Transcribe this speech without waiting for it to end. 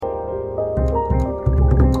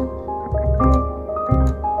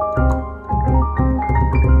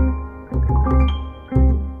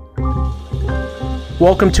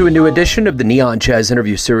Welcome to a new edition of the Neon Jazz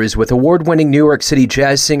Interview Series with award-winning New York City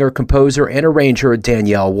jazz singer, composer, and arranger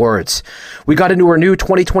Danielle Wertz. We got into her new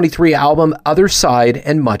 2023 album, Other Side,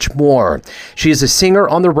 and much more. She is a singer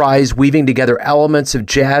on the rise, weaving together elements of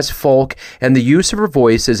jazz, folk, and the use of her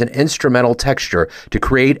voice as an instrumental texture to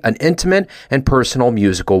create an intimate and personal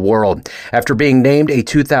musical world. After being named a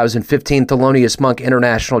 2015 Thelonious Monk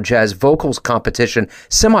International Jazz Vocals Competition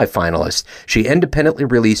semifinalist, she independently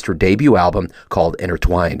released her debut album called Intertwined.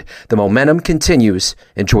 The momentum continues.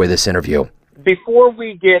 Enjoy this interview. Before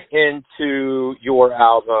we get into your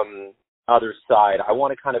album, Other Side, I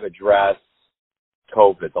want to kind of address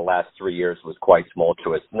COVID. The last 3 years was quite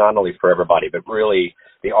tumultuous, not only for everybody, but really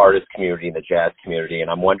the artist community and the jazz community. And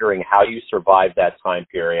I'm wondering how you survived that time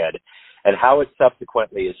period and how it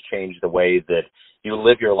subsequently has changed the way that you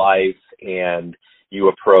live your life and you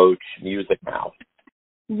approach music now.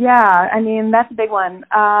 Yeah, I mean, that's a big one.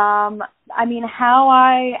 I mean, how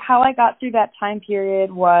I got through that time period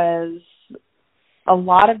was a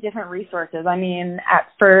lot of different resources. I mean, at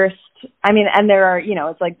first, and there are,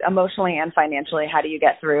 it's like emotionally and financially, how do you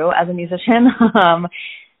get through as a musician?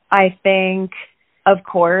 I think, of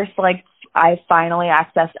course, like I finally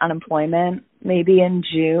accessed unemployment maybe in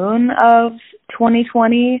June of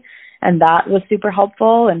 2020, and that was super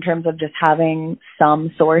helpful in terms of just having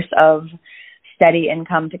some source of steady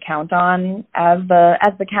income to count on as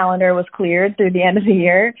the calendar was cleared through the end of the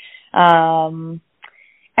year. And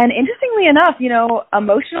interestingly enough,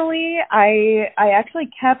 emotionally, I actually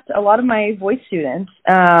kept a lot of my voice students.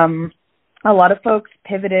 A lot of folks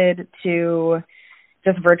pivoted to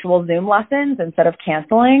just virtual Zoom lessons instead of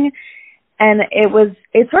canceling. And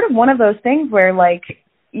it's sort of one of those things where, like,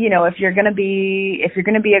 if you're going to be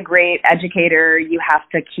a great educator, you have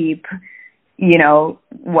to keep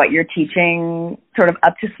what you're teaching sort of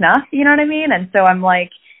up to snuff, you know what I mean? And so I'm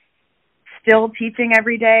like, still teaching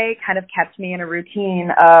every day kind of kept me in a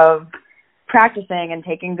routine of practicing and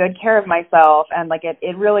taking good care of myself. And like, it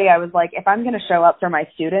really, I was like, if I'm going to show up for my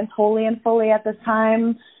students wholly and fully at this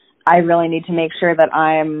time, I really need to make sure that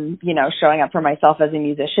I'm, showing up for myself as a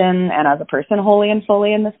musician and as a person wholly and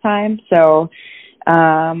fully in this time. So,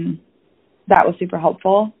 that was super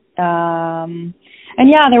helpful. And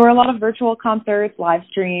yeah, there were a lot of virtual concerts, live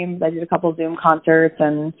streams. I did a couple Zoom concerts,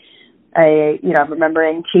 and I'm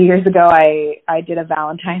remembering 2 years ago, I did a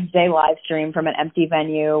Valentine's Day live stream from an empty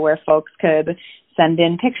venue where folks could send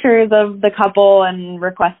in pictures of the couple and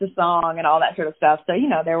request a song and all that sort of stuff. So,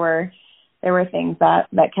 there were things that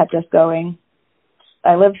kept us going.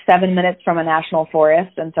 I lived 7 minutes from a national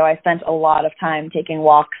forest, and so I spent a lot of time taking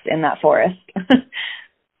walks in that forest.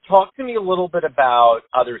 Talk to me a little bit about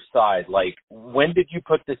Other Side. Like, when did you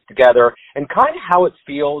put this together and kind of how it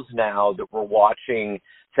feels now that we're watching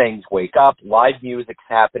things wake up, live music's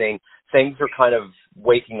happening, things are kind of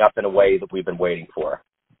waking up in a way that we've been waiting for?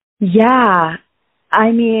 Yeah.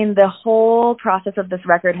 I mean, the whole process of this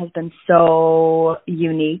record has been so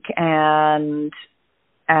unique and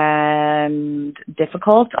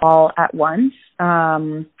difficult all at once.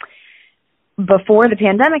 Before the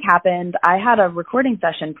pandemic happened, I had a recording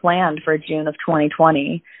session planned for June of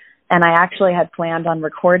 2020, and I actually had planned on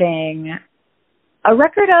recording a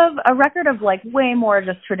record of like way more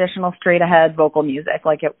just traditional straight ahead vocal music.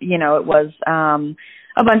 Like it was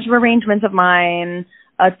a bunch of arrangements of mine,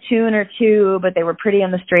 a tune or two, but they were pretty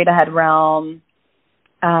in the straight ahead realm.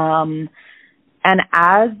 And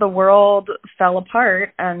as the world fell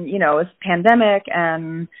apart and, it was pandemic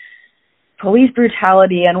and police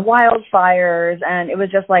brutality and wildfires, and it was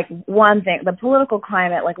just like one thing, the political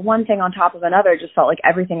climate, like one thing on top of another, just felt like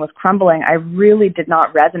everything was crumbling. I really did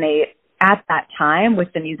not resonate at that time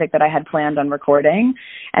with the music that I had planned on recording.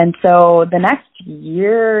 And so the next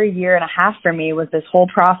year and a half for me was this whole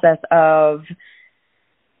process of,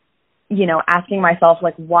 asking myself,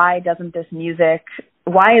 like, why is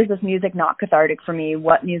this music not cathartic for me?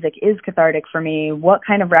 What music is cathartic for me? What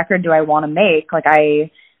kind of record do I want to make? Like,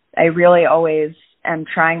 I really always am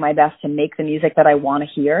trying my best to make the music that I want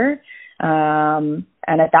to hear. And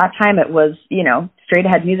at that time it was, straight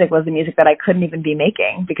ahead music was the music that I couldn't even be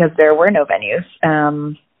making because there were no venues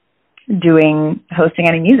hosting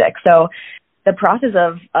any music. So the process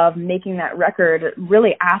of making that record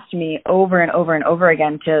really asked me over and over and over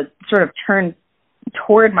again to sort of turn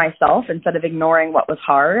toward myself instead of ignoring what was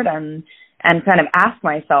hard and kind of ask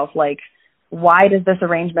myself, like, why does this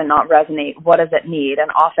arrangement not resonate? What does it need?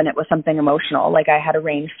 And often it was something emotional. Like I had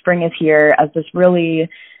arranged Spring is Here as this really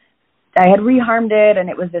reharmed it, and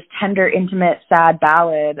it was this tender, intimate, sad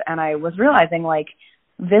ballad, and I was realizing, like,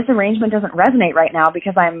 this arrangement doesn't resonate right now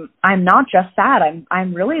because I'm not just sad.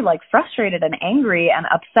 I'm really, like, frustrated and angry and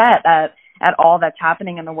upset at all that's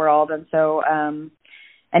happening in the world. And so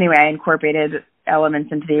anyway, I incorporated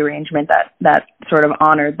elements into the arrangement that sort of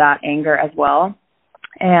honored that anger as well.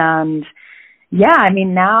 And yeah, I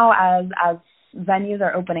mean, now as venues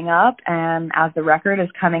are opening up and as the record is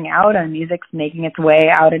coming out and music's making its way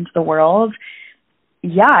out into the world,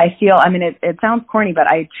 yeah, I feel, I mean, it sounds corny, but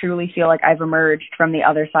I truly feel like I've emerged from the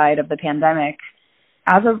other side of the pandemic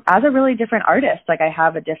as a really different artist. Like, I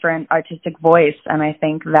have a different artistic voice, and I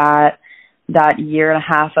think that year and a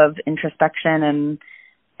half of introspection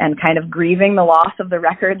and kind of grieving the loss of the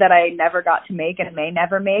record that I never got to make and may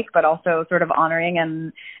never make, but also sort of honoring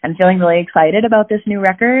and feeling really excited about this new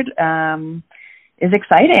record is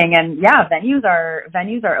exciting. And yeah, venues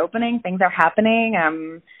are opening, things are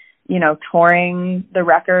happening. You know, touring the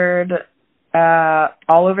record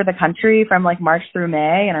all over the country from like March through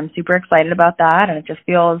May, and I'm super excited about that. And it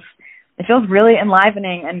feels really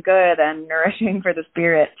enlivening and good and nourishing for the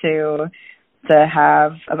spirit to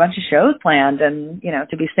have a bunch of shows planned and, you know,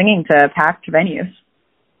 to be singing to packed venues.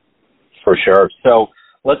 For sure. So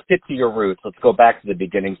let's get to your roots. Let's go back to the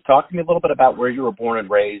beginnings. Talk to me a little bit about where you were born and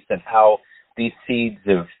raised and how these seeds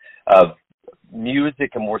of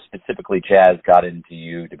music and more specifically jazz got into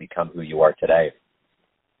you to become who you are today.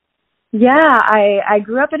 Yeah, I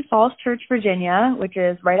grew up in Falls Church, Virginia, which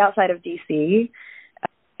is right outside of DC.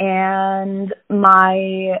 And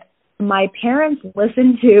my parents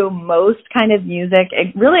listened to most kind of music,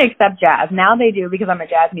 really except jazz. Now they do because I'm a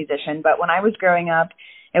jazz musician. But when I was growing up,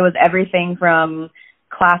 it was everything from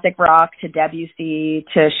classic rock to Debussy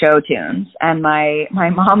to show tunes. And my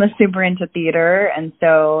mom is super into theater, and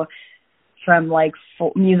so from like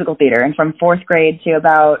musical theater, and from 4th grade to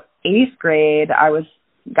about 8th grade, I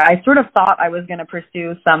sort of thought I was going to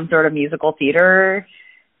pursue some sort of musical theater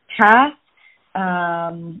path.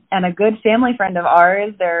 And a good family friend of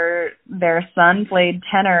ours, their son played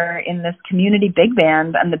tenor in this community big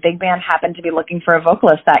band, and the big band happened to be looking for a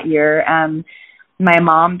vocalist that year. And my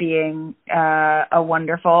mom, being a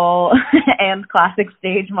wonderful and classic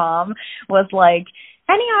stage mom, was like,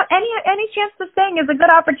 any chance to sing is a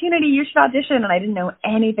good opportunity. You should audition. And I didn't know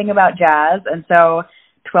anything about jazz. And so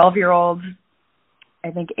 12-year-old,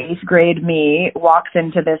 I think 8th grade me, walks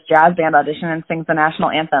into this jazz band audition and sings the national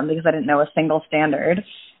anthem because I didn't know a single standard.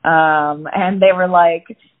 And they were like,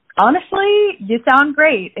 honestly, you sound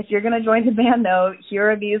great. If you're going to join the band, though,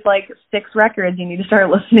 here are these like 6 records you need to start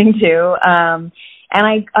listening to. And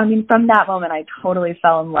I mean, from that moment, I totally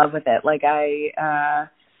fell in love with it. Like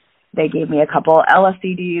they gave me a couple Ella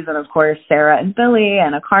CDs and, of course, Sarah and Billy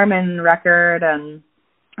and a Carmen record. And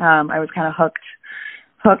I was kind of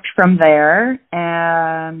hooked from there.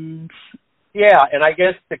 And yeah, and I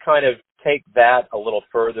guess to kind of take that a little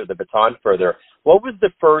further, the baton further, what was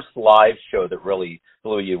the first live show that really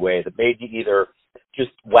blew you away, that made you either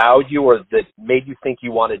just wowed you or that made you think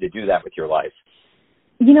you wanted to do that with your life?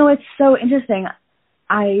 You know, it's so interesting.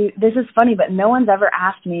 This is funny, but no one's ever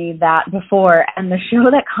asked me that before. And the show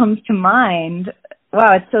that comes to mind,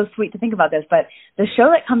 wow, it's so sweet to think about this, but the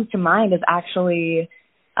show that comes to mind is actually,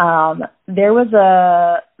 maybe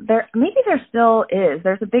there still is.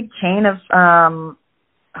 There's a big chain of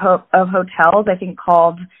hotels, I think,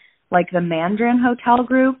 called like the Mandarin Hotel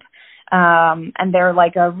Group. And they're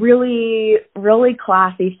like a really, really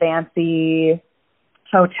classy, fancy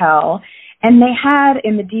hotel. And they had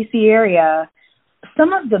in the DC area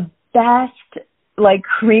some of the best, like,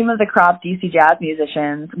 cream of the crop DC jazz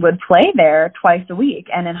musicians would play there twice a week.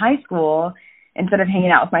 And in high school, instead of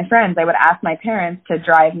hanging out with my friends, I would ask my parents to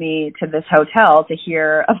drive me to this hotel to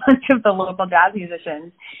hear a bunch of the local jazz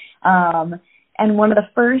musicians. And one of the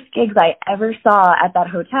first gigs I ever saw at that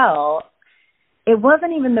hotel, it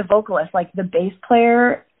wasn't even the vocalist. Like, the bass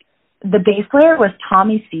player was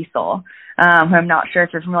Tommy Cecil, who I'm not sure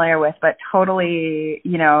if you're familiar with, but totally,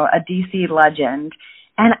 you know, a DC legend.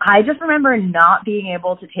 And I just remember not being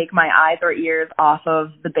able to take my eyes or ears off of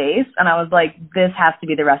the bass. And I was like, this has to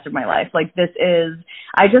be the rest of my life. Like, it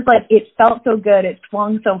felt so good. It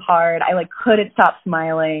swung so hard. I, like, couldn't stop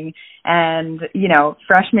smiling. And, you know,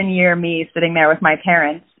 freshman year me sitting there with my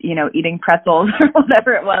parents, you know, eating pretzels or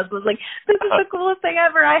whatever it was like, this is the coolest thing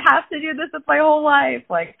ever. I have to do this with my whole life.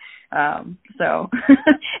 Like, so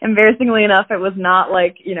embarrassingly enough, it was not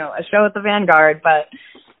like, you know, a show at the Vanguard, but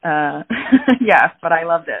yeah, but I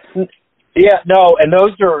loved it. Yeah, no, and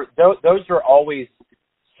those are always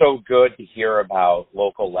so good to hear about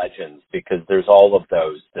local legends because there's all of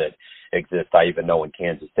those that exist. I even know in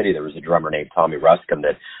Kansas City there was a drummer named Tommy Ruskin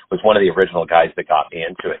that was one of the original guys that got me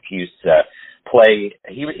into it. He used to play,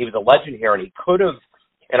 he was a legend here, and he could have,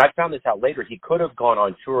 and I found this out later, he could have gone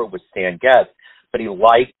on tour with Stan Getz, but he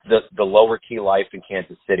liked the lower key life in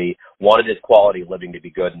Kansas City, wanted his quality of living to be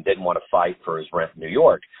good, and didn't want to fight for his rent in New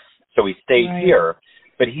York. So he stayed here.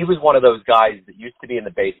 But he was one of those guys that used to be in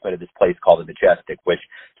the basement of this place called the Majestic, which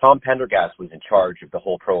Tom Pendergast was in charge of the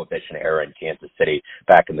whole Prohibition era in Kansas City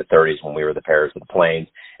back in the 30s when we were the Paris of the Plains,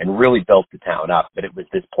 and really built the town up. But it was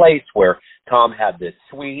this place where Tom had this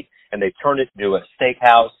suite, and they turned it into a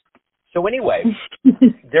steakhouse. So anyway,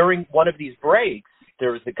 during one of these breaks,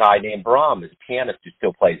 there was a guy named Bram, who's a pianist who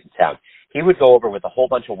still plays in town. He would go over with a whole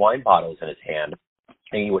bunch of wine bottles in his hand,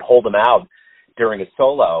 and he would hold them out during a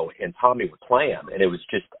solo, and Tommy would play him, and it was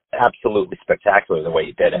just absolutely spectacular the way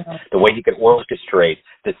he did it, the way he could orchestrate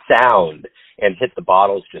the sound and hit the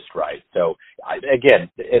bottles just right. So, again,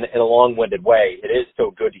 in a long-winded way, it is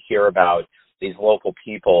so good to hear about these local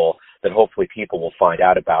people that hopefully people will find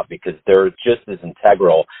out about because they're just as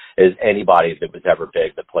integral as anybody that was ever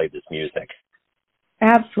big that played this music.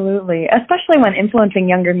 Absolutely, especially when influencing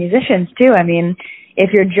younger musicians, too. I mean, if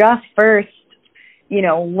you're just first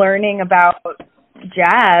learning about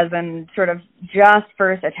jazz and sort of just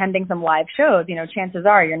first attending some live shows, chances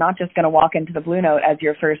are you're not just going to walk into the Blue Note as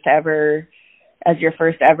your first ever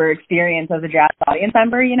experience as a jazz audience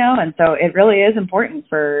member, and so it really is important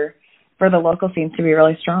for the local scenes to be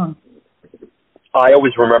really strong. I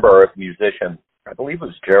always remember a musician, I believe it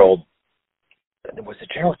was Gerald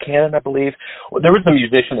Cannon, I believe. Well, there was a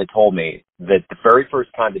musician that told me that the very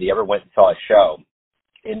first time that he ever went and saw a show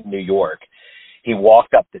in New York, he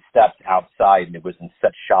walked up the steps outside and it was in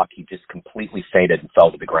such shock he just completely fainted and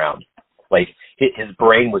fell to the ground. Like his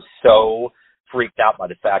brain was so freaked out by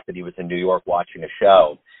the fact that he was in New York watching a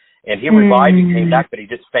show. And he revived and came back, but he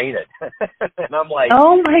just fainted. And I'm like,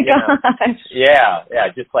 oh my gosh. Yeah,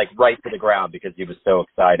 just like right to the ground because he was so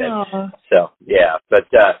excited. Aww. So, yeah. But,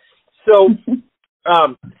 so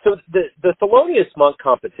the Thelonious Monk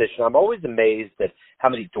competition, I'm always amazed at how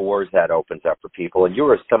many doors that opens up for people. And you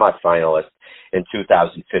were a semifinalist in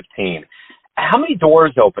 2015. How many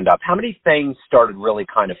doors opened up? How many things started really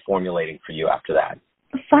kind of formulating for you after that?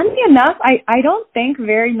 Funny enough, I don't think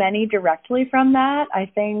very many directly from that.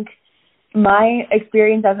 I think my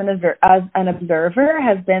experience as an observer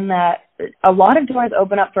has been that a lot of doors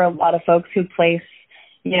open up for a lot of folks who place,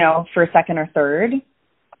 for second or third,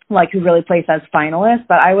 like who really place as finalists.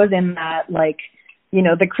 But I was in that, like,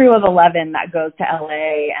 the crew of 11 that goes to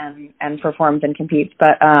LA and performs and competes.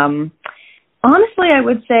 But honestly, I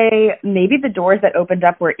would say maybe the doors that opened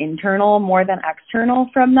up were internal more than external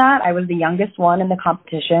from that. I was the youngest one in the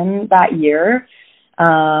competition that year.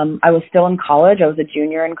 I was still in college. I was a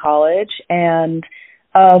junior in college. And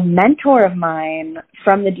a mentor of mine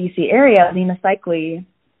from the DC area, Lena Cycli,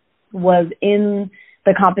 was in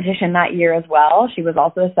the competition that year as well. She was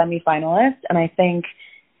also a semifinalist. And I think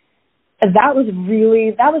that was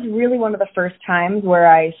really one of the first times where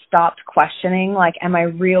I stopped questioning, like, am I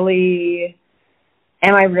really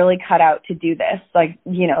cut out to do this? Like,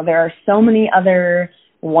 there are so many other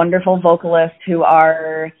wonderful vocalists who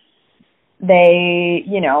they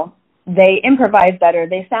improvise better,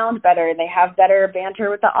 they sound better, they have better banter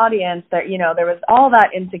with the audience. That, there was all that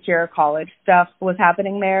insecure college stuff was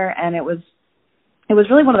happening there. And it was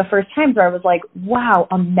really one of the first times where I was like, wow,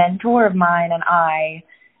 a mentor of mine and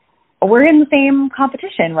we're in the same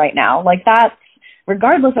competition right now. Like, that's,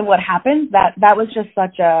 regardless of what happens, that was just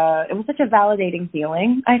such a validating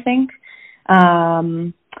feeling, I think.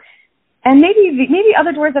 And maybe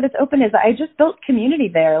other doors that it's opened is I just built community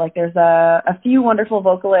there. Like, there's a few wonderful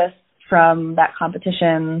vocalists from that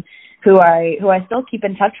competition who I still keep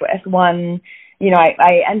in touch with. One,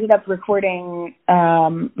 I ended up recording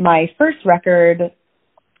my first record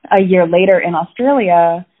a year later in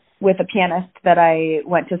Australia with a pianist that I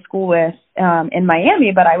went to school with in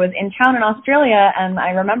Miami, but I was in town in Australia, and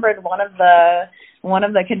I remembered one of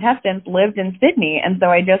the contestants lived in Sydney, and so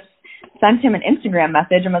I just sent him an Instagram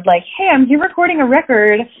message and was like, hey, I'm here recording a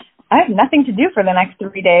record. I have nothing to do for the next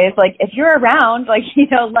 3 days. Like, if you're around, like,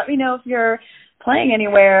 let me know if you're playing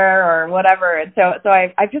anywhere or whatever. And so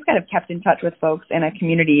I've just kind of kept in touch with folks in a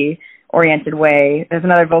community-oriented way. There's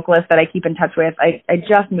another vocalist that I keep in touch with. I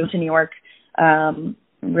just moved to New York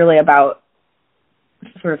really about,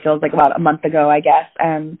 sort of feels like about a month ago, I guess,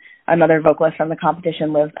 and another vocalist from the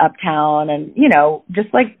competition lives uptown, and,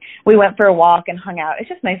 just like we went for a walk and hung out. It's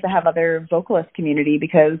just nice to have other vocalist community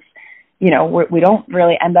because, we don't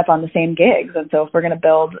really end up on the same gigs. And so if we're going to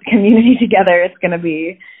build community together, it's going to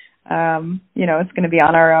be, it's going to be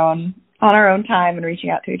on our own time and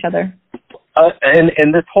reaching out to each other.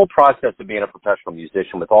 And this whole process of being a professional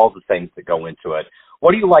musician with all the things that go into it,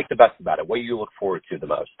 what do you like the best about it? What do you look forward to the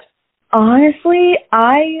most? Honestly,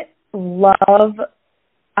 I love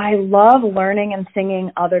learning and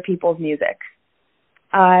singing other people's music.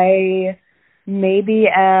 I maybe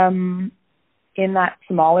am in that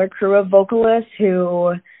smaller crew of vocalists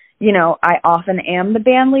who, I often am the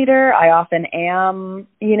band leader. I often am,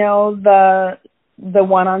 the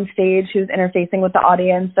one on stage who's interfacing with the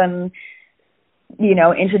audience and,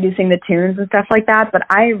 introducing the tunes and stuff like that. But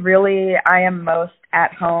I am most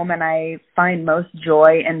at home, and I find most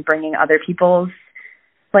joy in bringing other people's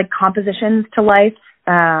compositions to life.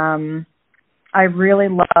 I really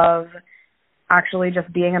love actually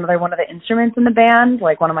just being another one of the instruments in the band.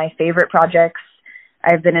 One of my favorite projects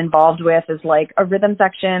I've been involved with is a rhythm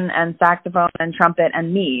section and saxophone and trumpet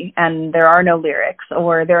and me, and there are no lyrics,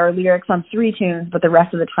 or there are lyrics on 3 tunes, but the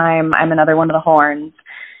rest of the time I'm another one of the horns.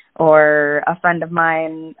 Or a friend of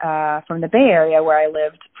mine from the Bay Area where I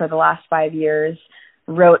lived for the last 5 years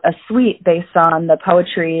wrote a suite based on the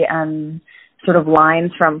poetry and sort of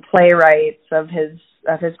lines from playwrights of his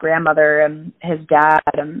grandmother and his dad,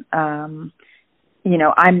 and I'm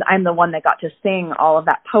the one that got to sing all of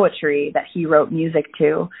that poetry that he wrote music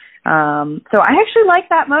to. So I actually like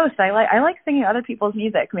that most. I like singing other people's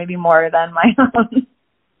music maybe more than my own.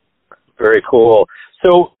 Very cool.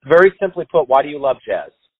 So very simply put, why do you love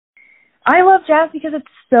jazz? I love jazz because it's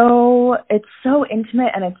so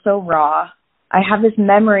intimate and it's so raw. I have this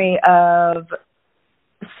memory of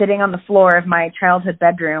sitting on the floor of my childhood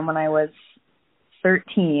bedroom when I was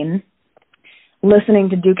 13, listening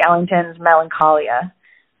to Duke Ellington's Melancholia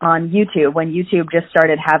on YouTube, when YouTube just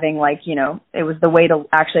started having it was the way to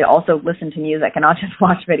actually also listen to music and not just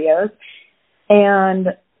watch videos.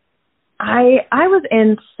 And I was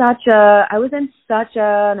in such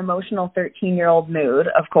an emotional 13-year-old mood,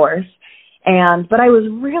 of course. But I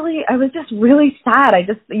was just really sad. I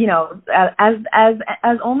just,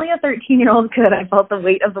 as only a 13-year-old could, I felt the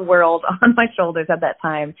weight of the world on my shoulders at that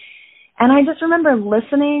time. And I just remember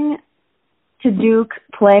listening to Duke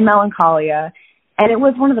play Melancholia, and it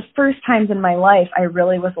was one of the first times in my life I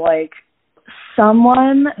really was like,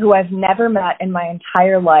 someone who I've never met in my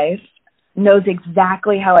entire life knows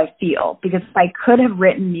exactly how I feel, because if I could have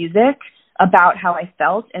written music about how I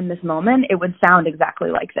felt in this moment, it would sound exactly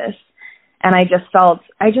like this. And I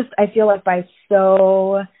feel like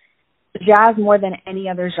jazz more than any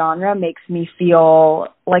other genre makes me feel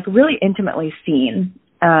really intimately seen.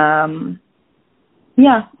 I'll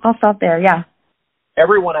stop there. Yeah.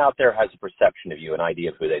 Everyone out there has a perception of you, an idea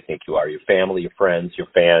of who they think you are, your family, your friends, your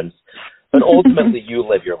fans, but ultimately you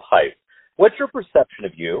live your life. What's your perception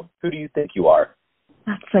of you? Who do you think you are?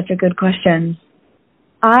 That's such a good question.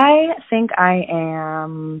 I think I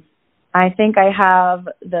have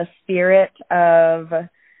the spirit of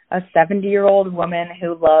a 70-year-old woman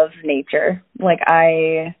who loves nature.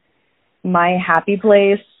 My happy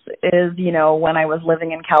place is, when I was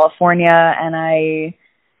living in California and I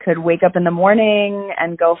could wake up in the morning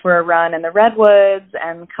and go for a run in the redwoods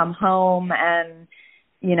and come home and,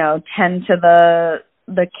 tend to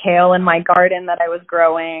the kale in my garden that I was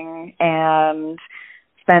growing and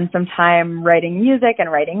spend some time writing music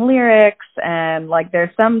and writing lyrics, and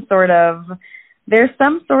there's some sort of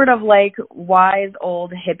wise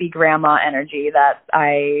old hippie grandma energy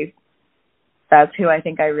that's who I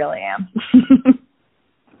think I really am.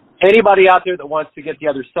 Anybody out there that wants to get the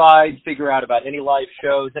other side, figure out about any live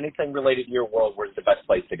shows, anything related to your world, where's the best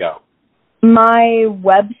place to go? My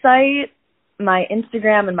website, my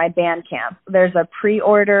Instagram, and my Bandcamp. There's a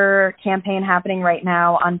pre-order campaign happening right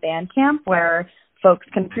now on Bandcamp where folks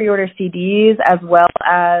can pre-order CDs as well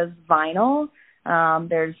as vinyl.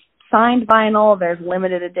 There's signed vinyl, there's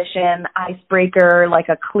limited edition Icebreaker,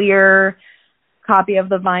 a clear copy of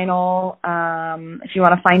the vinyl. If you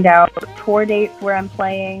want to find out tour dates where I'm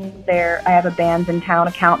playing, I have a Bands in Town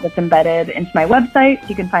account that's embedded into my website, so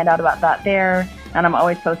you can find out about that there. And I'm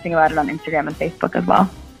always posting about it on Instagram and Facebook as well.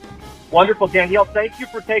 Wonderful. Danielle, thank you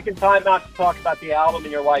for taking time out to talk about the album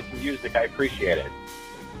and your life and music. I appreciate it.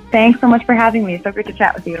 Thanks so much for having me. So great to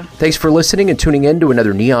chat with you. Thanks for listening and tuning in to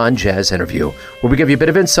another Neon Jazz interview, where we give you a bit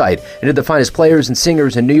of insight into the finest players and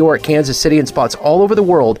singers in New York, Kansas City, and spots all over the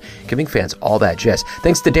world, giving fans all that jazz.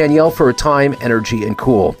 Thanks to Danielle for her time, energy, and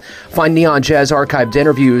cool. Find Neon Jazz archived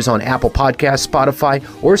interviews on Apple Podcasts, Spotify,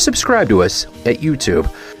 or subscribe to us at YouTube.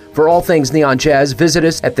 For all things Neon Jazz, visit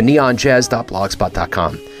us at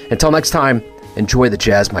theneonjazz.blogspot.com. Until next time, enjoy the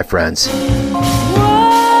jazz, my friends.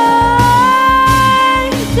 Whoa!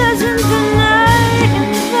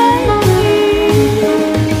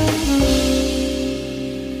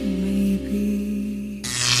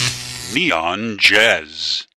 Neon Jazz.